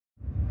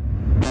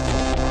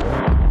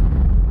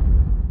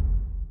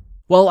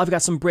Well, I've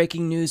got some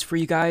breaking news for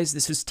you guys.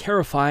 This is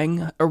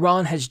terrifying.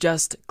 Iran has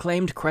just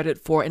claimed credit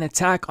for an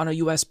attack on a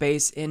US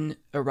base in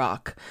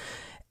Iraq.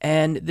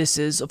 And this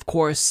is, of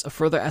course, a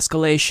further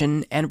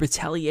escalation and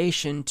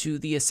retaliation to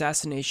the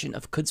assassination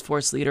of Quds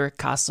Force leader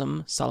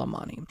Qasem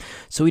Soleimani.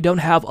 So we don't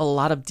have a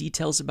lot of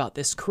details about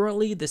this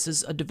currently. This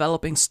is a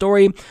developing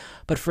story,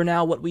 but for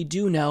now, what we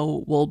do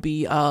know will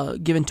be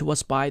given to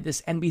us by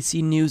this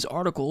NBC News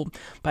article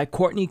by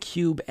Courtney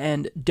Cube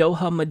and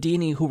Doha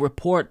Madini, who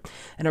report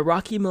an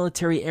Iraqi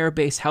military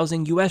airbase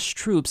housing U.S.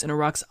 troops in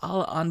Iraq's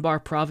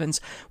Al-Anbar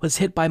province was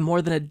hit by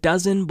more than a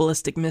dozen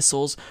ballistic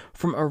missiles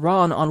from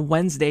Iran on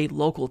Wednesday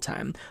local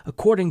time,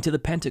 according to the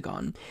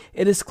Pentagon.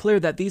 It is clear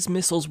that these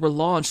missiles were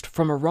launched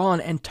from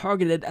Iran and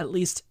targeted at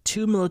least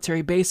two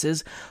military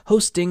bases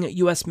hosting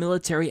U.S.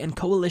 military and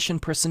coalition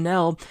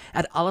personnel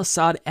at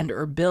Al-Assad and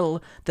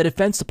Erbil, the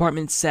Defense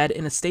Department said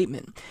in a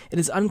statement. It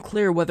is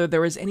unclear whether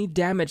there is any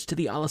damage to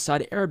the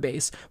Al-Assad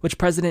airbase, which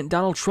President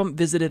Donald Trump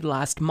visited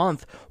last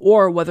month,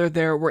 or whether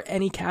there were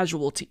any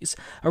casualties.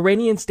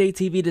 Iranian state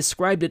TV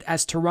described it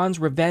as Tehran's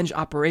revenge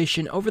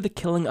operation over the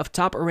killing of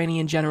top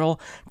Iranian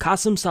general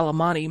Qasem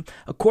Soleimani.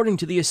 According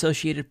to the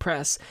Associated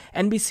Press,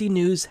 NBC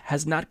News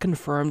has not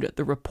confirmed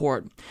the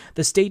report.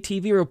 The state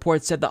TV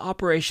report said the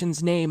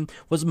operation's name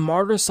was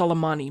Martyr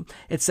Soleimani.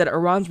 It said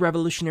Iran's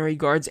Revolutionary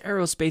Guard's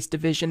aerospace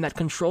division that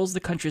controls the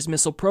country's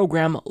missile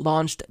program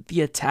launched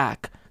the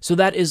attack. So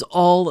that is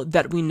all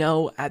that we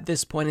know at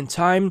this point in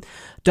time.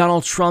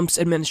 Donald Trump's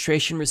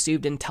administration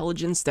received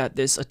intelligence that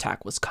this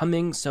attack was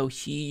coming, so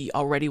he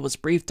already was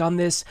briefed on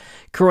this.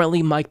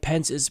 Currently, Mike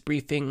Pence is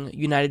briefing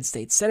United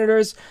States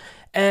senators.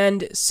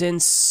 And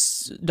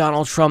since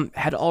Donald Trump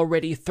had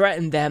already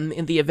threatened them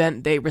in the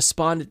event they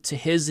responded to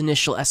his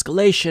initial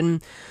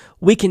escalation,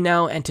 we can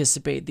now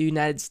anticipate the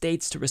United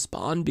States to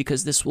respond,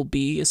 because this will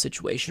be a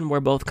situation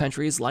where both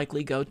countries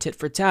likely go tit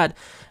for tat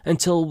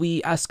until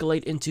we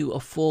escalate into a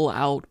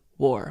full-out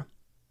war.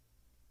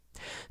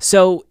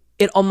 So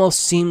it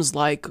almost seems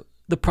like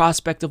the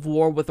prospect of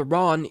war with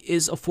Iran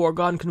is a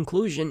foregone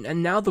conclusion,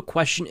 and now the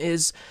question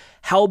is,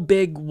 how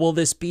big will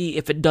this be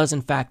if it does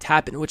in fact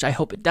happen, which I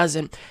hope it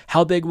doesn't?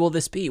 How big will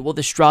this be? Will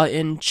this draw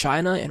in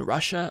China and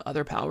Russia,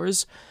 other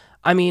powers?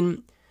 I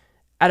mean,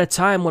 at a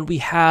time when we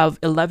have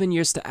 11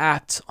 years to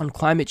act on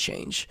climate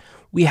change,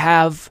 we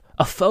have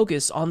a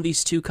focus on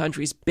these two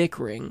countries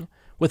bickering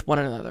with one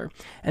another,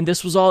 and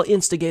this was all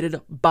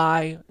instigated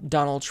by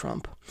Donald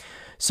Trump.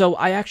 So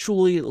I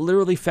actually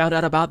literally found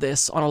out about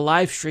this on a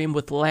live stream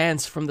with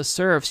Lance from the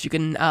Surfs. You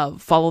can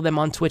follow them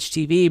on Twitch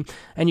TV,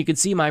 and you can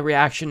see my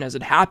reaction as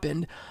it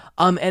happened.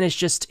 And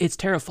it's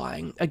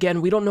terrifying. Again,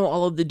 we don't know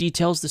all of the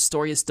details. The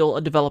story is still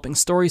a developing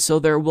story, so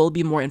there will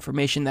be more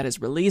information that is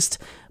released.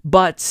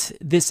 But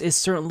this is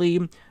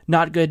certainly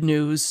not good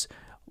news.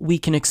 We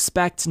can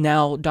expect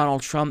now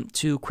Donald Trump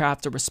to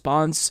craft a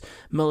response,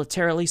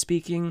 militarily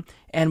speaking,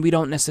 and we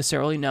don't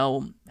necessarily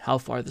know how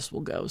far this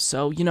will go.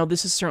 So,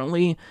 this is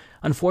certainly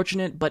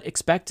unfortunate, but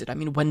expected. I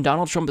mean, when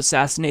Donald Trump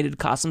assassinated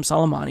Qasem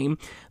Soleimani,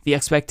 the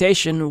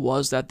expectation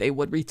was that they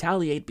would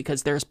retaliate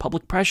because there's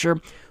public pressure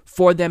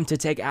for them to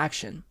take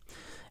action.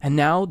 And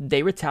now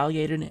they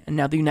retaliated, and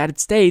now the United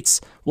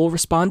States will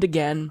respond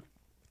again.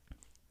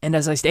 And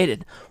as I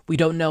stated, we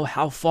don't know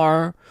how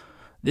far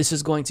this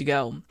is going to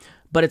go,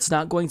 but it's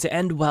not going to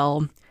end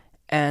well,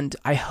 and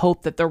I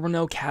hope that there were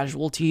no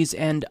casualties,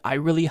 and I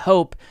really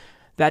hope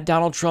that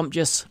Donald Trump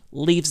just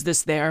leaves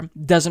this there,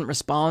 doesn't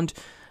respond,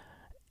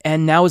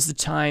 and now is the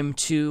time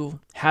to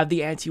have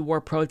the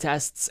anti-war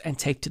protests and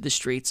take to the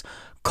streets.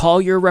 Call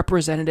your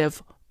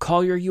representative,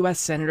 call your U.S.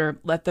 senator,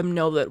 let them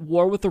know that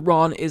war with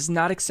Iran is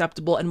not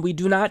acceptable, and we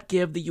do not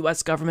give the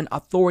U.S. government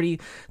authority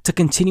to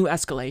continue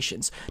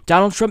escalations.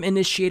 Donald Trump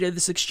initiated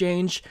this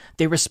exchange,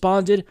 they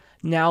responded,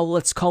 now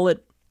let's call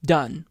it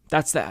done.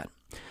 That's that.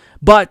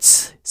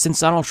 But since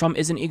Donald Trump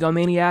is an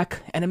egomaniac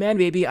and a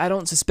man-baby, I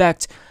don't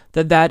suspect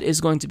that that is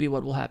going to be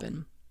what will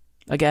happen.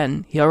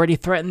 Again, he already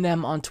threatened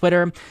them on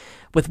Twitter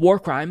with war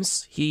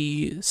crimes.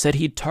 He said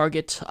he'd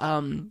target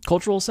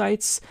cultural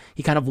sites.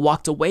 He kind of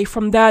walked away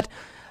from that.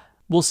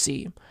 We'll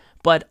see.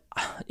 But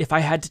if I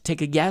had to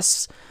take a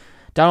guess,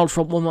 Donald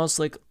Trump will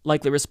most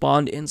likely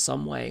respond in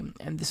some way.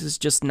 And this is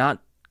just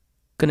not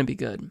going to be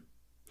good.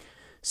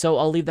 So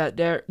I'll leave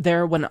that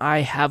there. When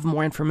I have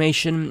more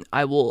information,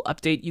 I will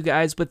update you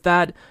guys with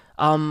that.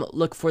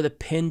 Look for the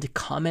pinned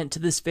comment to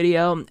this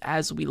video.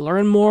 As we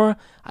learn more,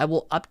 I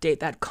will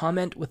update that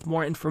comment with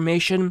more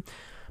information.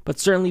 But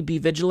certainly be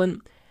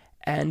vigilant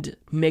and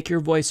make your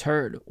voice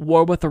heard.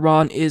 War with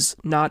Iran is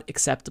not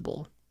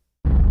acceptable.